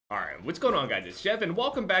Alright, what's going on, guys? It's Jeff, and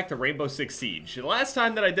welcome back to Rainbow Six Siege. The last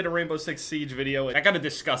time that I did a Rainbow Six Siege video, I got a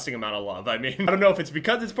disgusting amount of love. I mean, I don't know if it's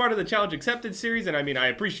because it's part of the Challenge Accepted series, and I mean, I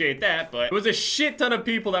appreciate that, but it was a shit ton of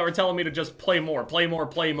people that were telling me to just play more,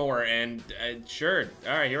 and sure.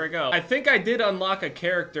 Alright, here I go. I think I did unlock a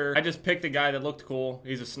character. I just picked a guy that looked cool.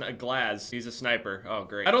 He's a Glaz. He's a sniper. Oh,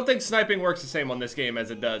 great. I don't think sniping works the same on this game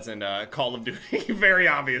as it does in Call of Duty, very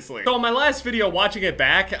obviously. So in my last video, watching it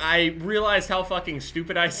back, I realized how fucking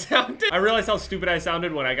stupid I sounded. I realized how stupid I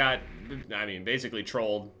sounded when I got, I mean, basically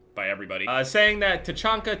trolled by everybody. Saying that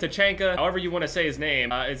Tachanka, however you want to say his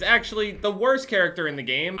name, is actually the worst character in the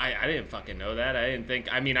game. I didn't fucking know that. I didn't think,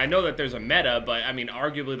 I mean, I know that there's a meta, but I mean,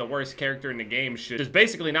 arguably the worst character in the game should just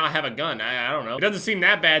basically not have a gun. I don't know. It doesn't seem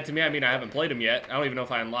that bad to me. I mean, I haven't played him yet. I don't even know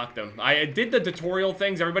if I unlocked them. I did the tutorial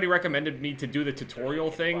things. Everybody recommended me to do the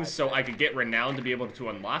tutorial things so I could get renowned to be able to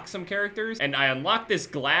unlock some characters. And I unlocked this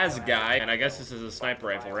Glaz guy, and I guess this is a sniper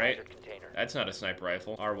rifle, right? That's not a sniper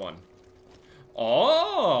rifle. R1.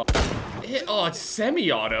 Oh! It's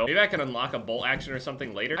semi-auto. Maybe I can unlock a bolt action or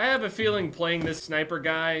something later. I have a feeling playing this sniper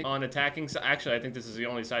guy on attacking side. Actually, I think this is the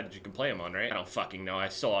only side that you can play him on, right? I don't fucking know. I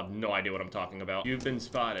still have no idea what I'm talking about. You've been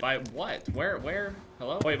spotted. By what? Where?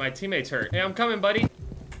 Hello? Wait, my teammate's hurt. Hey, I'm coming, buddy.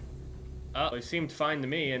 Oh, he seemed fine to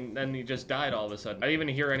me, and then he just died all of a sudden. I didn't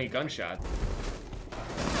even hear any gunshots.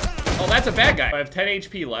 Oh, that's a bad guy. I have 10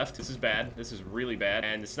 HP left. This is bad. This is really bad.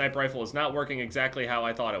 And the sniper rifle is not working exactly how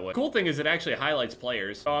I thought it would. Cool thing is it actually highlights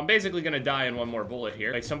players. So I'm basically gonna die in one more bullet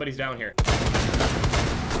here. Like, somebody's down here. All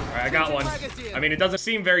right, I got one. I mean, it doesn't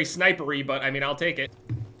seem very snipery, but I mean, I'll take it.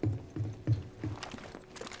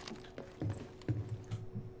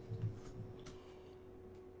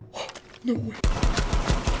 No way.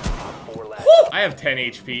 I have 10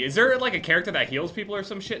 HP. Is there like a character that heals people or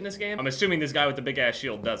some shit in this game? I'm assuming this guy with the big ass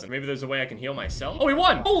shield doesn't. Maybe there's a way I can heal myself. Oh, he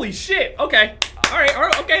won! Holy shit! Okay. All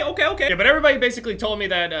right, okay. Yeah, but everybody basically told me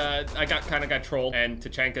that I kind of got trolled, and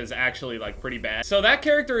Tachanka is actually like pretty bad. So that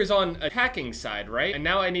character is on attacking side, right? And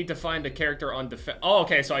now I need to find a character on defense. Oh,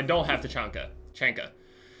 okay, so I don't have Tachanka.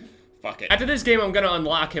 Fuck it. After this game, I'm gonna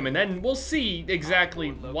unlock him, and then we'll see exactly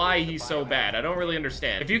why he's so bad. I don't really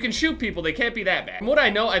understand. If you can shoot people, they can't be that bad. From what I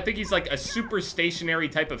know, I think he's like a super stationary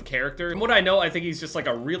type of character. From what I know, I think he's just like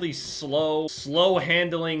a really slow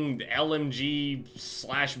handling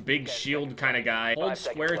LMG / big shield kind of guy. Hold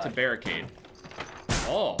square to barricade.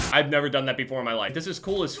 Oh, I've never done that before in my life. This is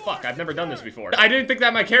cool as fuck. I've never done this before. I didn't think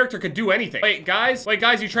that my character could do anything. Wait, guys,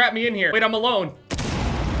 you trapped me in here. Wait, I'm alone.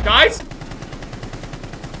 Guys?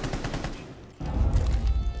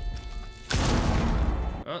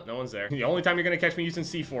 Oh, no one's there. The only time you're gonna catch me using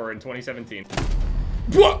C4 in 2017.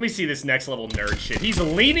 Let me see this next level nerd shit. He's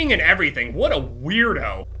leaning and everything. What a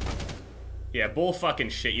weirdo. Yeah, bull fucking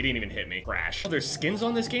shit. You didn't even hit me. Crash. Oh, there's skins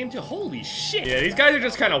on this game too? Holy shit. Yeah, these guys are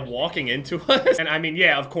just kind of walking into us. And I mean,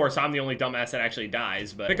 yeah, of course, I'm the only dumbass that actually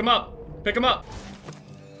dies, but pick him up. Pick him up.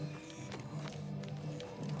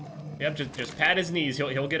 Yep, just pat his knees.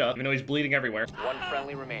 He'll get up, even though he's bleeding everywhere. One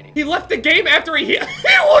friendly remaining. He left the game after he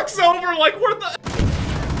looks over like, where the...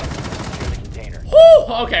 Whew!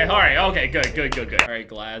 Okay, alright, okay, good. Alright,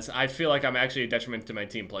 Glaz, I feel like I'm actually a detriment to my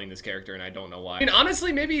team playing this character, and I don't know why. I mean,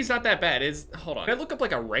 honestly, maybe he's not that bad. Hold on. Can I look up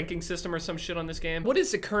like a ranking system or some shit on this game? What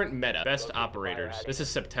is the current meta? Best operators. This is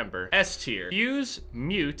September. S tier. Fuse,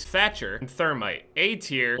 Mute, Thatcher, and Thermite. A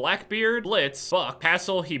tier. Blackbeard, Blitz, Buck,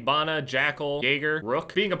 Castle, Hibana, Jackal, Jaeger,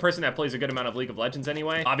 Rook. Being a person that plays a good amount of League of Legends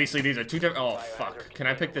anyway, obviously these are two different. Oh, fuck. Can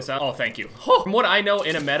I pick this up? Oh, thank you. From what I know,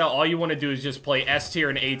 in a meta, all you want to do is just play S tier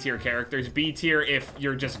and A tier characters. B tier if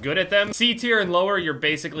you're just good at them. C tier and lower, you're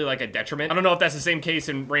basically like a detriment. I don't know if that's the same case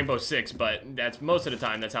in Rainbow Six, but that's most of the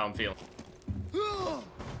time, that's how I'm feeling.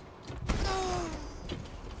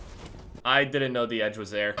 I didn't know the edge was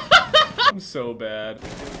there. I'm so bad.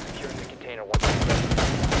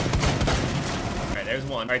 Alright, there's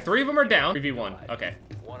one. Alright, 3 of them are down. 3v1. Okay.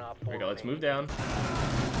 There we go. Let's move down.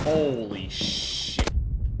 Holy shit.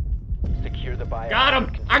 Got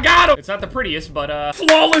him! I got him! It's not the prettiest, but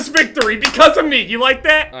flawless victory because of me. You like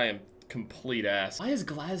that? I am complete ass. Why is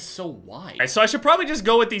Glaz so wide? Alright, so I should probably just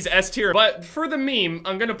go with these S tier, but for the meme,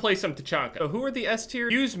 I'm gonna play some Tachanka. So who are the S tier?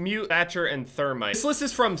 Fuse, Mute, Thatcher, and Thermite. This list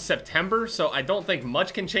is from September, so I don't think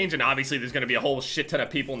much can change, and obviously there's gonna be a whole shit ton of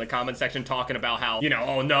people in the comment section talking about how, you know,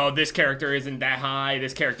 oh no, this character isn't that high,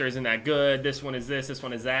 this character isn't that good, this one is this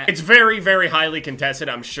one is that. It's very, very highly contested,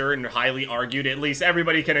 I'm sure, and highly argued. At least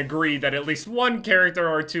everybody can agree that at least one character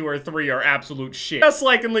or 2 or 3 are absolute shit. Just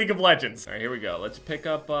like in League of Legends. Alright, here we go. Let's pick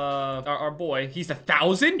up, our boy. He's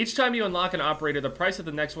 1,000? Each time you unlock an operator, the price of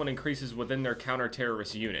the next one increases within their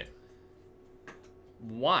counter-terrorist unit.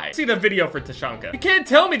 Why? See the video for Tachanka. You can't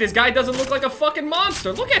tell me this guy doesn't look like a fucking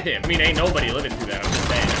monster. Look at him. I mean, ain't nobody living through that, I'm just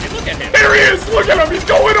saying. I mean, look at him. There he is! Look at him! He's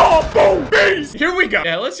going off! Boom! Base! Here we go.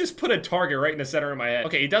 Yeah, let's just put a target right in the center of my head.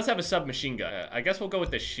 Okay, he does have a submachine gun. I guess we'll go with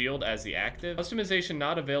the shield as the active. Customization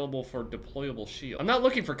not available for deployable shield. I'm not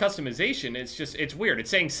looking for customization. It's just, it's weird. It's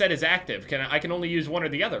saying set as active. I can only use one or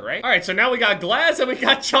the other, right? All right, so now we got Glass and we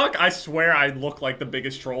got Chunk. I swear I look like the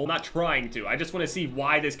biggest troll. I'm not trying to. I just want to see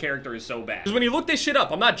why this character is so bad. Because when you look this shit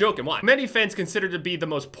up, I'm not joking. Why? Many fans consider to be the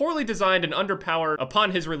most poorly designed and underpowered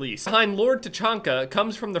upon his release. Behind Lord Tachanka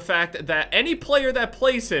comes from the fact that any player that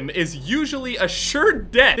plays him is usually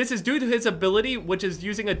assured death. This is due to his ability, which is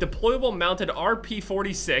using a deployable mounted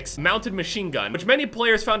RP-46 mounted machine gun, which many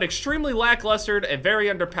players found extremely lackluster and very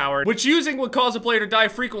underpowered, which using would cause a player to die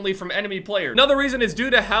frequently from enemy players. Another reason is due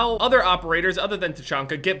to how other operators other than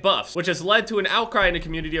Tachanka get buffs, which has led to an outcry in the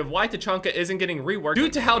community of why Tachanka isn't getting reworked due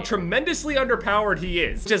to how tremendously underpowered he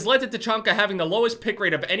is, which has led to Tachanka having the lowest pick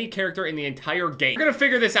rate of any character in the entire game. We're gonna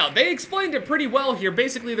figure this out. They explained it pretty well here.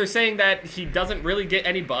 Basically, they're saying that he doesn't really get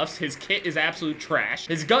any buffs. His kit is absolute trash.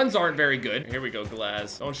 His guns aren't very good. Here we go,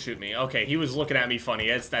 Glass. Don't shoot me. Okay, he was looking at me funny.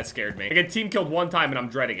 That scared me. I get team killed one time and I'm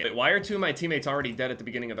dreading it. Wait, why are two of my teammates already dead at the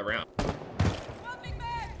beginning of the round?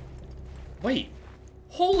 Wait.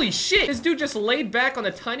 Holy shit! This dude just laid back on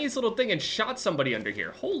the tiniest little thing and shot somebody under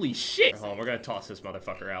here. Holy shit! Hold on, we're gonna toss this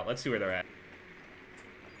motherfucker out. Let's see where they're at.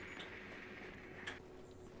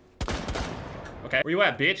 Okay, where you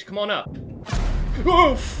at, bitch? Come on up.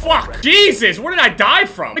 Oh, fuck! Jesus, where did I die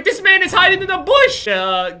from? Like, this man is hiding in the bush!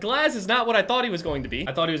 Glass is not what I thought he was going to be.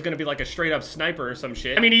 I thought he was gonna be like a straight-up sniper or some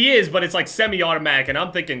shit. I mean, he is, but it's like semi-automatic, and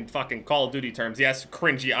I'm thinking fucking Call of Duty terms. Yes,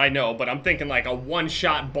 cringy, I know, but I'm thinking like a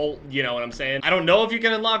one-shot bolt, you know what I'm saying? I don't know if you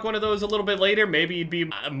can unlock one of those a little bit later. Maybe it'd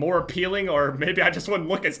be more appealing, or maybe I just wouldn't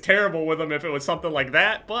look as terrible with them if it was something like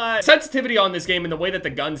that, but sensitivity on this game and the way that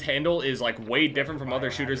the guns handle is like way different from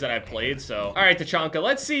other shooters that I've played, so. All right, Tachanka,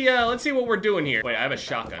 let's see what we're doing here. Wait, I have a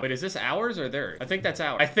shotgun. Wait, is this ours or theirs? I think that's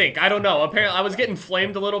ours. I don't know. Apparently, I was getting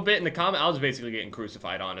flamed a little bit in the comment. I was basically getting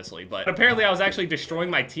crucified, honestly. But apparently, I was actually destroying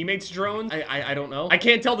my teammates' drones. I don't know. I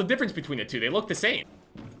can't tell the difference between the two. They look the same.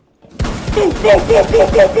 Boom, boom, boom,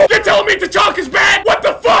 boom, boom, boom. You're telling me Tachanka's bad? What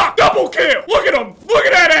the fuck? Double kill. Look at him. Look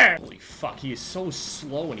at that ass. Holy fuck. He is so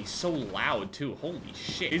slow and he's so loud, too. Holy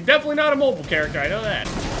shit. He's definitely not a mobile character. I know that.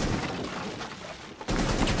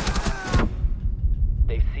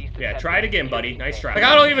 Yeah, try it again, buddy. Nice try. Like,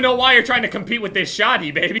 I don't even know why you're trying to compete with this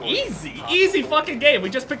shoddy, baby. Easy fucking game. We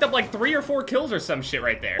just picked up like 3 or 4 kills or some shit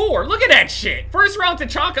right there. 4, look at that shit. First round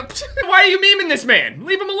Tachanka. Why are you memeing this man?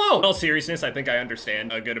 Leave him alone. In all seriousness, I think I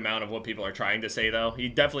understand a good amount of what people are trying to say, though. He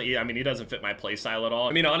definitely, I mean, he doesn't fit my playstyle at all.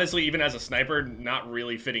 I mean, honestly, even as a sniper, not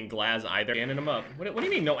really fitting Glass either. Scanning him up. What do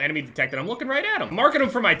you mean no enemy detected? I'm looking right at him. I'm marking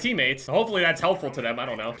him for my teammates. Hopefully that's helpful to them. I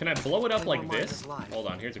don't know. Can I blow it up like this? Hold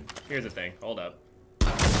on. Here's a thing. Hold up.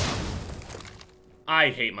 I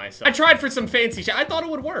hate myself. I tried for some fancy shit. I thought it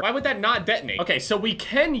would work. Why would that not detonate? Okay, so we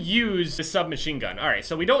can use the submachine gun. All right,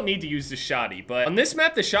 so we don't need to use the shoddy, but on this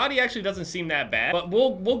map, the shoddy actually doesn't seem that bad, but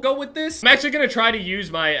we'll go with this. I'm actually gonna try to use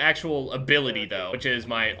my actual ability though, which is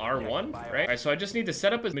my R1, right? All right, so I just need to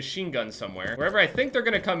set up a machine gun somewhere, wherever I think they're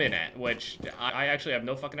gonna come in at, which I actually have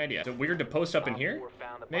no fucking idea. Is it weird to post up in here?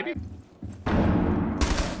 Maybe?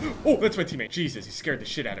 Oh, that's my teammate. Jesus, he scared the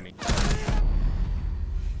shit out of me.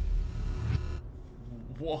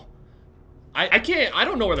 Whoa. I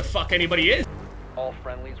don't know where the fuck anybody is. All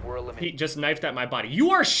friendlies were eliminated. He just knifed at my body.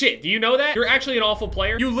 You are shit. Do you know that? You're actually an awful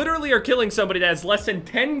player. You literally are killing somebody that has less than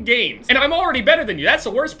 10 games. And I'm already better than you. That's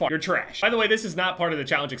the worst part. You're trash. By the way, this is not part of the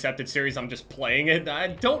Challenge Accepted series. I'm just playing it. I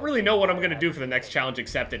don't really know what I'm gonna do for the next Challenge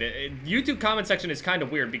Accepted. YouTube comment section is kind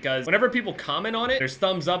of weird because whenever people comment on it, there's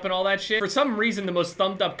thumbs up and all that shit. For some reason, the most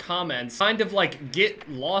thumbed up comments kind of like get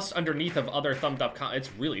lost underneath of other thumbed up comments.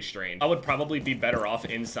 It's really strange. I would probably be better off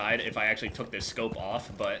inside if I actually took this scope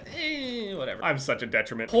off, but whatever. I'm such a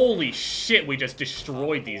detriment. Holy shit, we just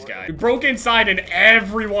destroyed these guys. We broke inside and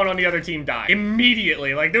everyone on the other team died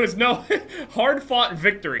immediately. Like, there was no hard-fought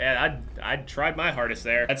victory. Yeah, I tried my hardest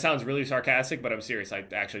there. That sounds really sarcastic, but I'm serious. I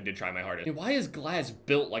actually did try my hardest. I mean, why is Glass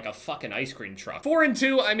built like a fucking ice cream truck? 4 and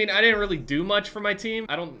 2, I mean, I didn't really do much for my team.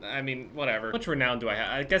 I mean, whatever. How much renown do I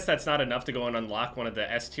have? I guess that's not enough to go and unlock one of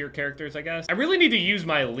the S tier characters, I guess. I really need to use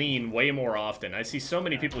my lean way more often. I see so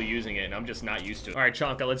many people using it and I'm just not used to it. All right,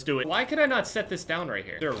 Tachanka, let's do it. Why could I not set this down right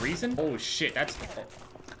here? Is there a reason? Oh shit, that's... All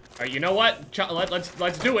right, you know what?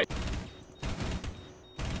 Let's do it.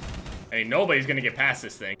 Hey, nobody's gonna get past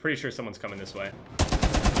this thing. Pretty sure someone's coming this way.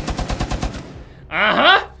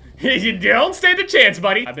 Uh-huh! You don't stand a chance,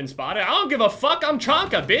 buddy. I've been spotted. I don't give a fuck. I'm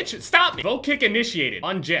Tachanka, bitch. Stop me. Vote kick initiated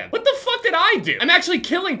on Jeb. What the fuck did I do? I'm actually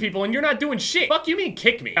killing people and you're not doing shit. Fuck you mean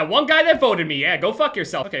kick me? That one guy that voted me. Yeah, go fuck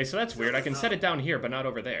yourself. Okay, so that's weird. I can set it down here, but not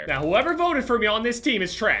over there. Now, whoever voted for me on this team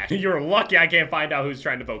is trash. You're lucky I can't find out who's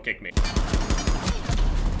trying to vote kick me.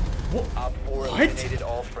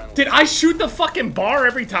 What? Did I shoot the fucking bar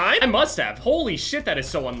every time? I must have. Holy shit, that is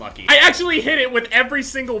so unlucky. I actually hit it with every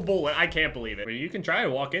single bullet. I can't believe it. I mean, you can try to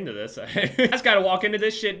walk into this. Last guy to walk into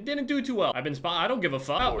this shit didn't do too well. I've been spotted. I don't give a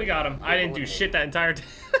fuck. Oh, we got him. I didn't do shit that entire time.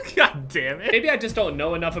 God damn it. Maybe I just don't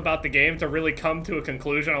know enough about the game to really come to a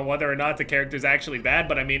conclusion on whether or not the character's actually bad,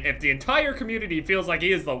 but I mean, if the entire community feels like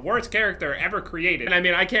he is the worst character ever created, and I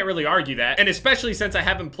mean, I can't really argue that, and especially since I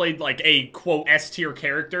haven't played like a, quote, S-tier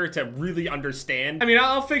character to really understand. I mean,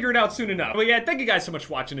 I'll figure it out soon enough. But yeah, thank you guys so much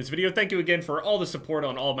for watching this video. Thank you again for all the support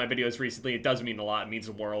on all of my videos recently. It does mean a lot. It means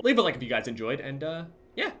the world. Leave a like if you guys enjoyed, and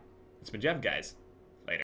yeah, it's been Jeff, guys.